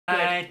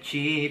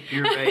lychee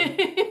puree.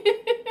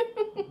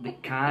 The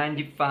kind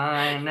you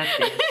find at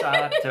the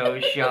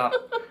Asato shop.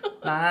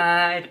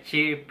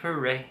 Lychee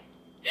puree.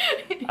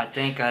 I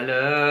think I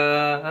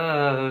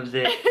loves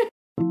it.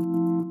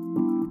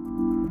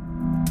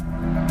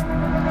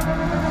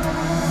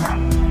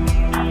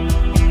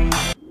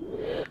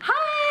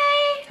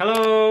 Hi!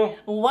 Hello!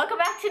 Welcome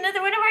back to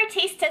another one of our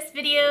taste test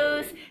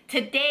videos.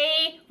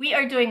 Today we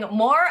are doing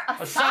more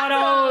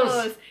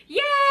Asatos!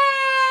 Yay!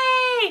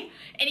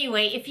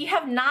 Anyway, if you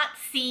have not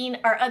seen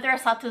our other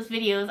Asatos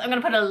videos, I'm gonna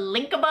put a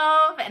link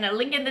above and a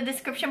link in the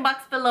description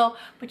box below,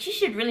 but you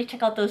should really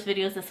check out those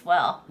videos as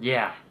well.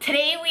 Yeah.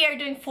 Today we are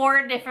doing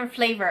 4 different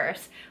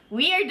flavors.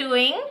 We are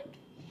doing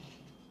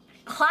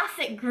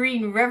Classic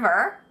Green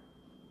River,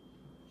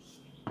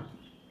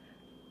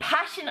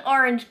 Passion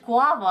Orange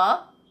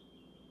Guava,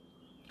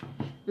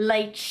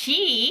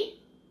 Lychee,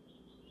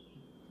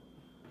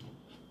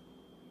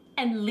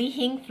 and Li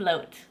Hing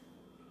Float.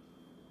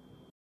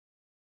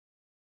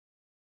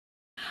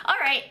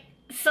 Alright,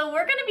 so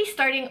we're going to be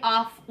starting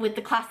off with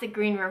the Classic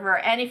Green River,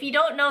 and if you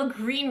don't know,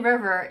 Green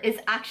River is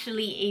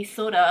actually a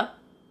soda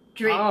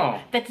drink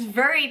that's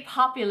very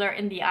popular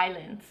in the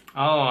islands.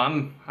 Oh,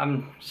 I'm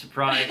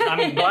surprised.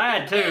 I'm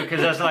glad too,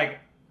 because I was like,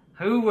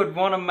 who would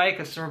want to make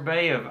a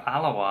sorbet of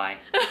alawai?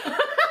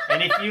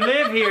 And if you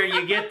live here,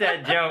 you get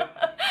that joke.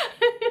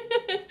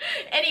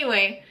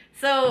 Anyway,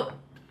 so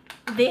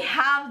they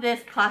have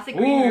this Classic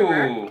Green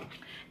River.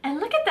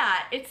 And look at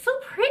that, it's so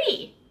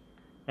pretty.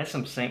 That's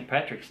some St.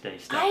 Patrick's Day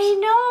stuff. I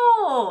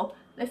know.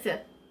 Listen,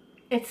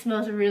 it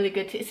smells really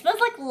good too. It smells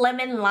like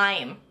lemon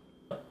lime.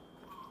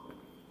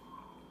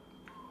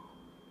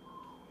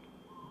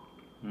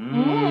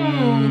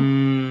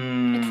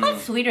 It's a lot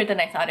sweeter than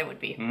I thought it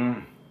would be.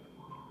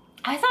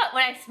 I thought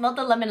when I smelled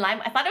the lemon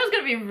lime, I thought it was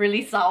going to be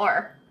really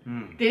sour.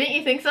 Didn't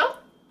you think so?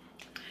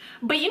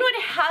 But you know what?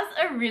 It has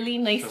a really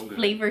nice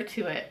flavor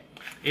to it.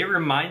 It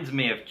reminds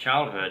me of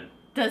childhood.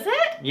 Does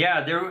it?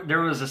 Yeah,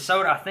 there was a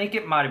soda, I think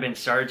it might have been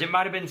Surge, it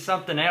might have been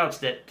something else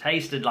that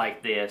tasted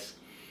like this.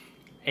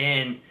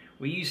 And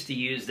we used to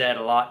use that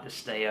a lot to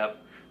stay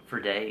up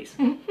for days.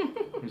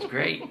 It was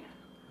great.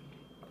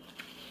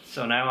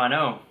 So now I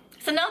know.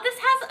 So now this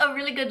has a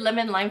really good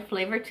lemon lime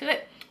flavor to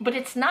it, but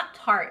it's not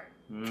tart.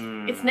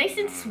 It's nice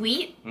and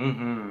sweet,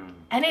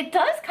 and it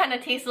does kind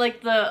of taste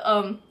like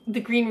the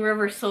Green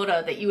River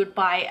soda that you would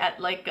buy at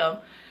like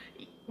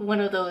one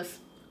of those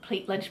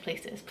plate lunch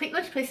places. Plate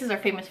lunch places are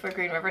famous for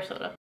Green River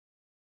soda.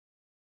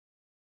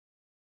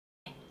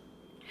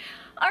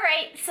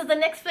 Alright, so the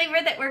next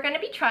flavor that we're going to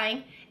be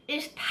trying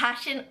is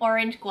Passion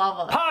Orange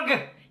Guava.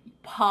 Pog!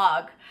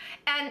 Pog.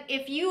 And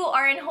if you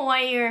are in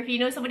Hawaii or if you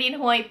know somebody in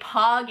Hawaii,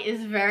 Pog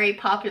is very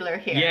popular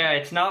here. Yeah,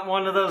 it's not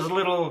one of those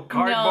little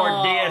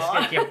cardboard discs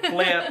that you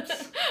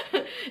flips.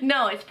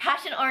 No, it's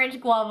Passion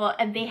Orange Guava,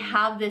 and they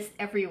have this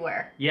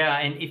everywhere. Yeah,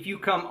 and if you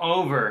come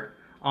over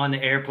on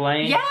the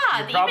airplane, you're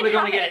probably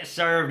going to get it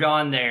served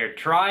on there.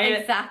 Try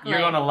it, you're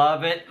going to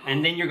love it,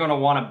 and then you're going to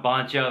want a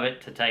bunch of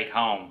it to take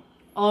home.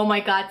 Oh my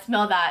god,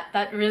 smell that.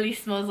 That really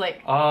smells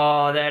like...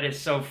 Oh, that is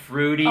so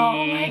fruity.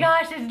 Oh my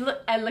gosh,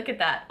 look at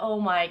that.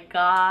 Oh my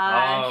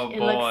gosh. Oh,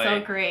 it looks so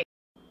great.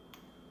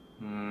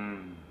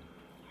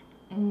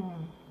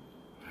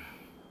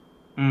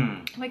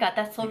 Oh my god,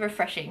 that's so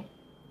refreshing.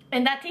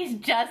 And that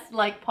tastes just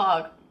like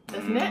Pog,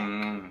 doesn't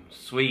it?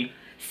 Sweet.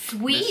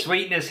 Sweet? The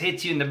sweetness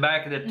hits you in the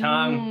back of the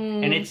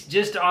tongue, and it's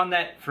just on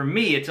that, for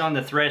me, it's on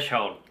the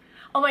threshold.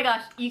 Oh my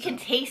gosh, you can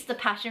taste the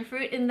passion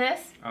fruit in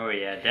this. Oh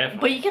yeah, definitely.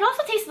 But you can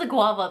also taste the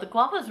guava. The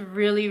guava is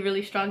really,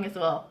 really strong as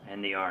well.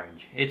 And the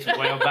orange. It's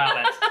well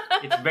balanced.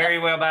 It's very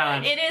well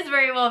balanced. It is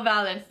very well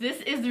balanced. This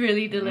is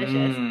really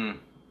delicious.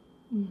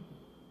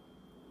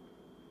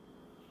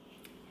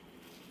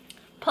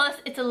 Plus,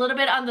 it's a little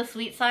bit on the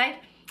sweet side.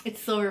 It's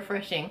so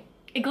refreshing.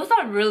 It goes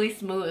down really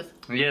smooth.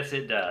 Yes,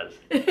 it does.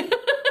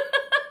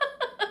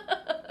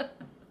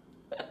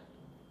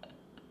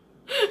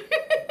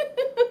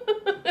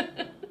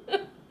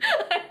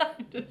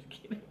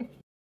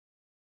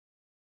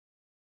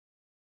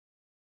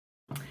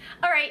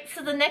 Alright,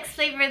 so the next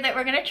flavor that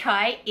we're going to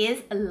try is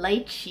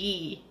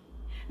lychee.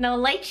 Now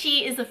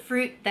lychee is a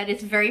fruit that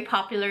is very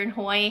popular in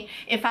Hawaii.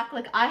 In fact,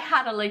 like I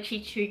had a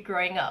lychee tree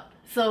growing up.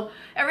 So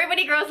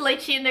everybody grows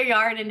lychee in their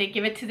yard and they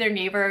give it to their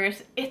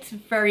neighbors. It's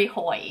very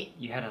Hawaii.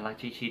 You had a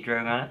lychee tree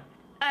growing on it?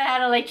 I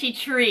had a lychee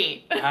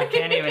tree. I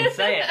can't even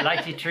say it.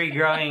 Lychee tree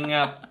growing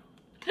up.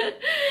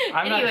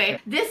 Anyway,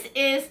 this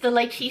is the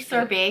lychee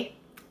sorbet,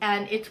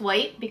 and it's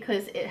white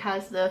because it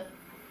has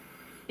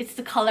it's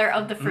the color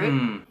of the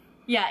fruit.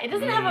 Yeah, it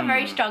doesn't have a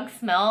very strong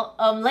smell.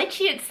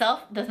 Lychee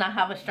itself does not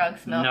have a strong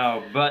smell.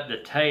 No, but the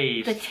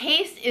taste. The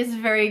taste is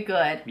very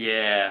good.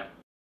 Yeah.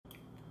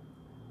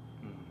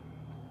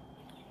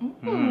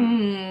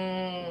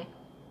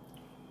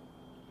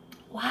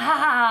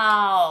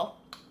 Wow.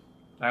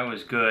 That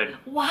was good.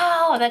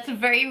 Wow, that's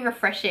very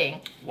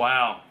refreshing.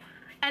 Wow.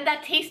 And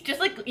that tastes just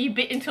like you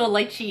bit into a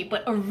lychee,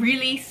 but a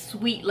really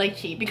sweet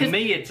lychee. Because to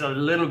me, it's a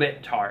little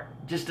bit tart.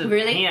 Just a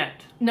really? hint.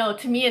 No,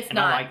 to me it's and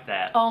not. I like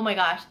that. Oh my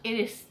gosh,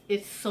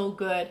 it's so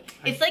good.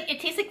 It's like, it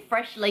tastes like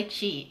fresh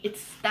lychee.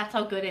 That's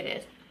how good it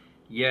is.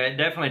 Yeah, it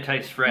definitely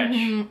tastes fresh.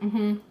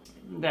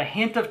 The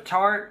hint of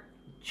tart,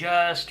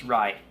 just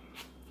right.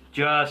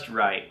 Just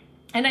right.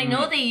 And I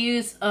know they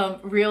use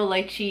real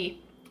lychee.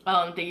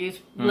 They use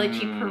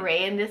lychee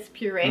puree in this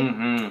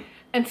puree.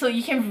 And so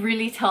you can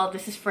really tell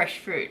this is fresh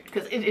fruit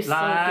because it is so good.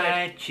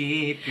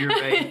 Lychee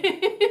puree.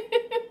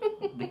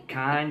 The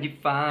kind you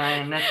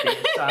find at the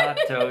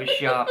Asato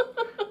shop.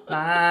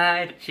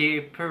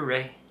 Lychee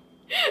puree.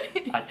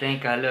 I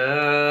think I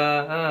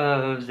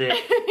loves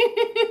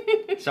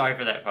it. Sorry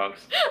for that,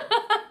 folks.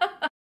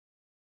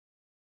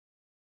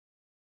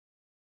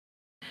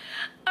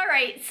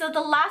 Alright, so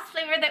the last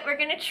flavor that we're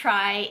gonna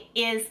try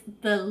is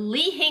the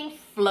Lihing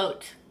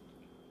Float.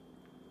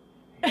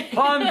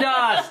 Plum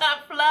dust!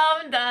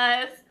 Plum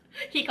dust.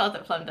 He calls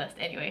it plum dust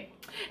anyway.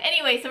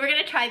 Anyway, so we're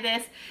gonna try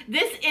this.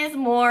 This is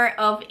more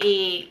of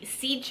a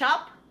seed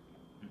chop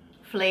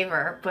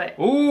flavor, but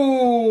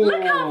ooh!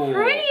 Look how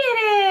pretty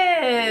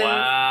it is!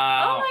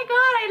 Wow! Oh my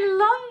god, I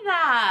love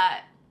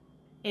that!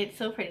 It's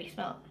so pretty.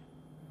 Smell.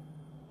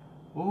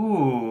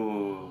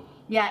 Ooh!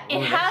 Yeah,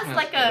 it has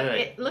like good.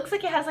 it looks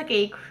like it has like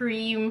a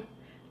cream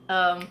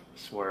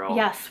swirl.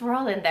 Yeah,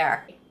 swirl in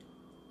there.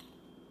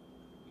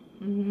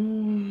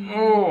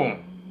 Oh.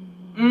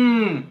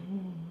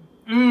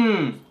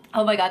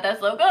 Oh my god, that's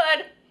so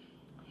good.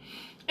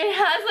 It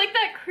has like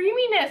that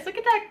creaminess. Look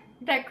at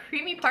that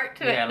creamy part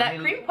to it. That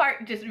cream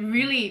part just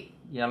really...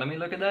 Yeah, let me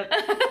look at that.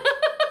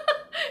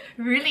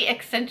 really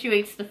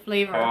accentuates the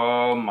flavor.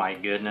 Oh my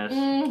goodness.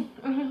 It's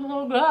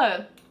so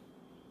good.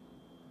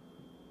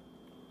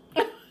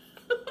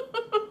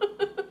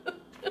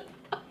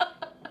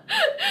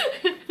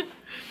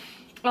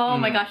 Oh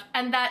my gosh.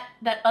 And that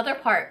other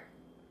part,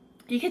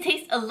 you can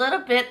taste a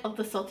little bit of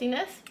the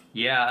saltiness.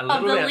 Yeah, a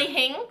little bit. bit. Of the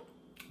Lihing.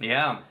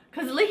 Yeah.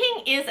 Because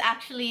Lihing is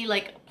actually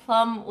like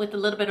plum with a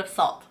little bit of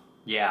salt.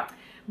 Yeah.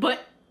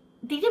 But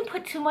they didn't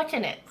put too much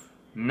in it.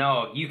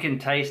 No, you can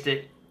taste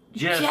it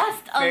just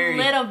a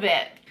little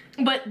bit.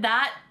 But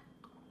that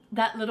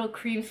little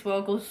cream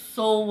swirl goes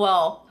so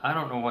well. I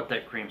don't know what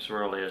that cream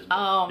swirl is. But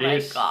oh my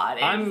god,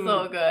 it's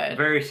so good. I'm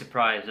very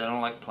surprised. I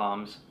don't like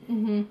plums.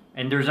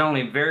 And there's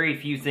only very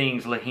few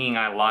things Lihing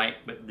I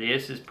like, but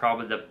this is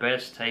probably the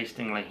best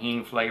tasting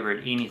Lihing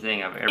flavored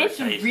anything I've ever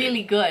tasted. It's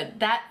really good.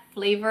 That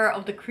flavor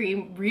of the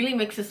cream really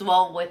mixes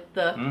well with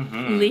the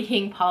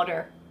Lihing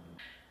powder.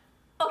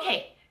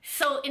 Okay,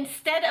 so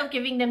instead of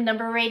giving them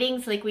number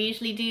ratings like we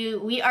usually do,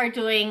 we are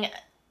doing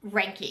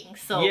rankings.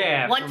 So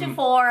 1 to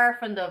 4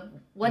 from the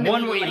one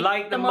that we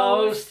like the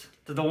most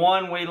to the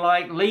one we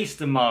like least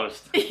the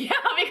most. Yeah,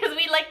 because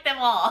we like them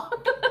all.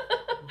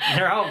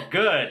 They're all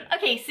good.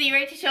 Okay, so you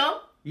ready to show them?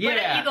 Yeah. Why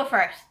don't you go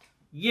first?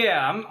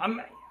 Yeah,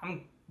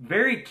 I'm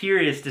very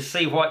curious to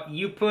see what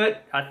you put.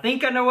 I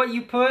think I know what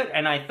you put,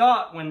 and I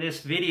thought when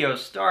this video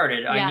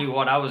started, I knew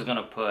what I was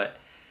gonna put.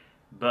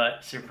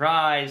 But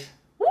surprise.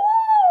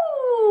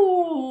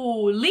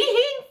 Woo!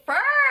 Lihing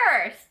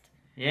first!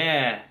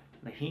 Yeah.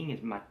 Lihing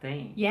is my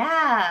thing.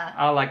 Yeah.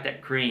 I like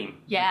that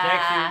cream. Yeah. The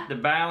texture,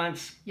 the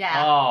balance.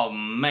 Yeah. Oh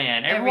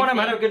man. Every one of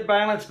them had a good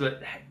balance,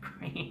 but that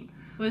cream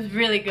was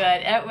really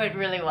good. It went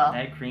really well.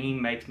 That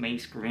cream makes me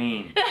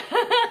scream.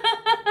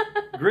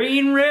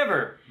 Green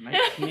River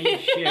makes me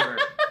shiver.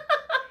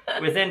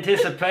 With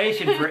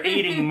anticipation for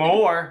eating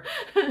more.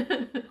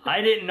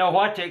 I didn't know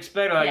what to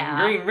expect like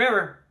Green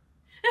River.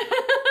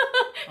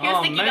 He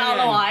was thinking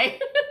Alawai.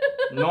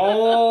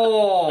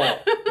 No.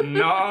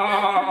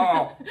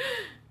 No.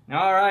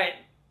 All right,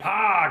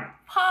 Pog.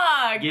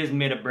 Pog. Gives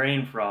me the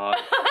brain frog.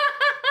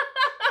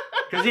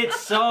 Because it's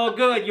so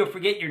good, you'll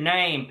forget your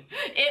name.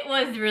 It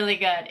was really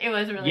good. It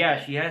was really good.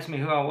 Yeah, she asked me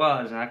who I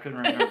was, and I couldn't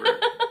remember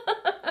it.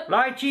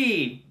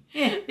 Lychee.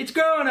 Yeah, it's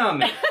growing on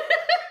me.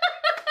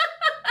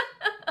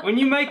 When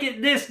you make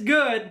it this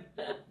good,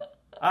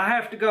 I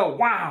have to go,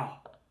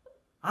 wow,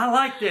 I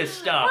like this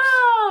stuff.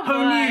 Oh,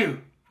 who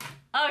knew?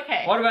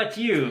 Okay. What about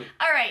you?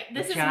 All right,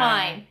 this is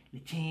mine.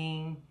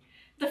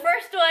 The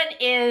first one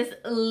is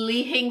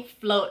Lihing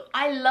Float.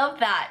 I love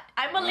that.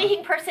 I'm a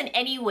Lihing person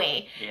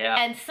anyway. Yeah.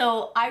 And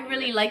so I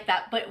really like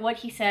that. But what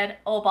he said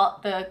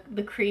about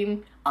the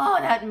cream,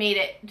 that made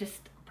it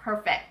just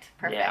perfect.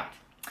 Perfect. Yeah.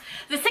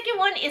 The second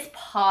one is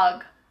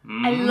Pog.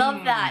 I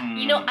love that.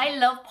 You know, I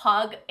love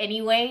Pog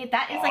anyway.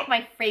 That is like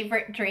my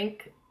favorite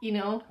drink, you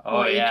know,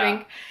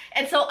 drink.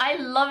 And so I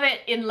love it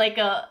in like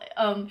a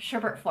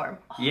sherbet form.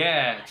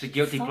 Yeah, it's a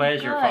guilty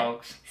pleasure,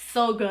 folks.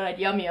 So good.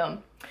 Yum,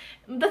 yum.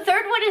 The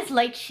third one is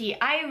lychee.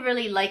 I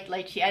really liked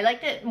lychee. I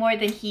liked it more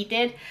than he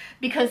did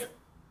because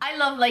I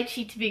love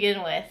lychee to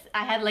begin with.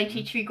 I had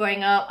lychee tree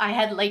growing up. I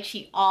had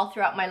lychee all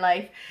throughout my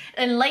life.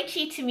 And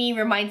lychee to me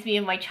reminds me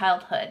of my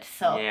childhood.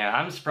 So yeah,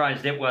 I'm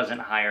surprised it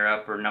wasn't higher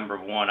up or number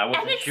one. I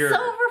wasn't sure. And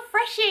it's so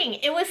refreshing.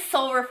 It was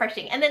so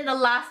refreshing. And then the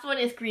last one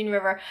is Green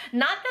River.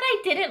 Not that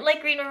I didn't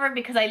like Green River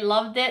because I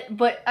loved it,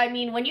 but I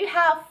mean, when you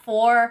have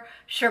 4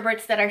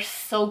 sherbets that are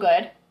so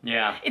good,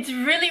 yeah, it's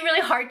really,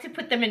 really hard to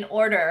put them in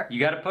order.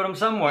 You got to put them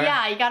somewhere.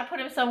 Yeah, you got to put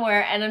them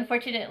somewhere. And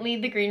unfortunately,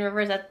 the Green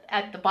River is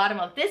at the bottom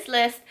of this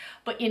list.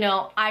 But, you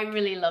know, I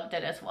really loved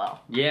it as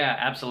well. Yeah,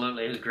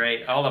 absolutely. It was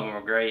great. All of them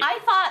were great. I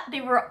thought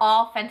they were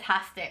all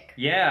fantastic.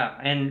 Yeah,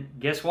 and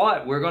guess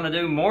what? We're going to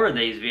do more of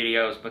these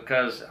videos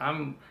because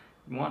I'm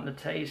wanting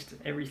to taste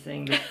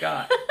everything they've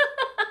got.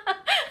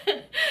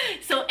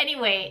 So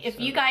anyway, if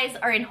you guys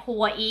are in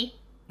Hawaii,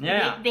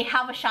 yeah, they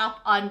have a shop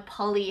on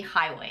Pali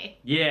Highway.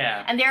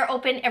 Yeah. And they're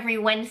open every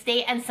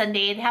Wednesday and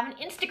Sunday. They have an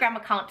Instagram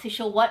account to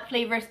show what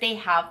flavors they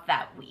have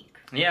that week.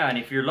 Yeah, and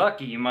if you're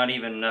lucky, you might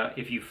even,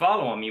 if you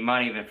follow them, you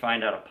might even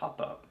find out a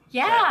pop-up.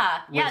 Yeah,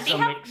 yeah,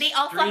 they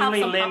also have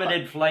some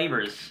limited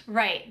flavors.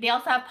 Right, they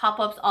also have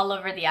pop-ups all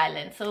over the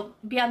island, so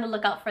be on the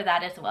lookout for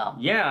that as well.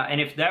 Yeah,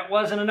 and if that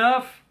wasn't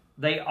enough,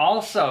 they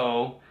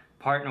also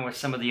partner with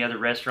some of the other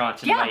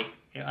restaurants and make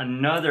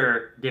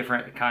another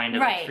different kind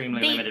of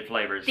extremely limited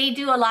flavors. They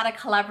do a lot of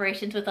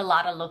collaborations with a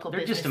lot of local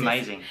businesses. They're just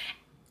amazing.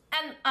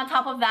 And on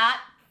top of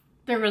that,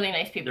 they're really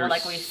nice people,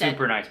 like we said.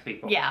 Super nice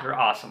people. Yeah. They're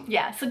awesome.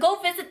 Yeah, so go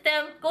visit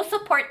them, go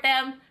support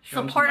them,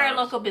 support our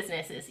local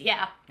businesses.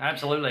 Yeah.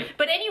 Absolutely.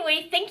 But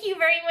anyway, thank you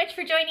very much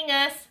for joining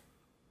us.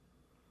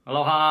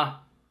 Aloha.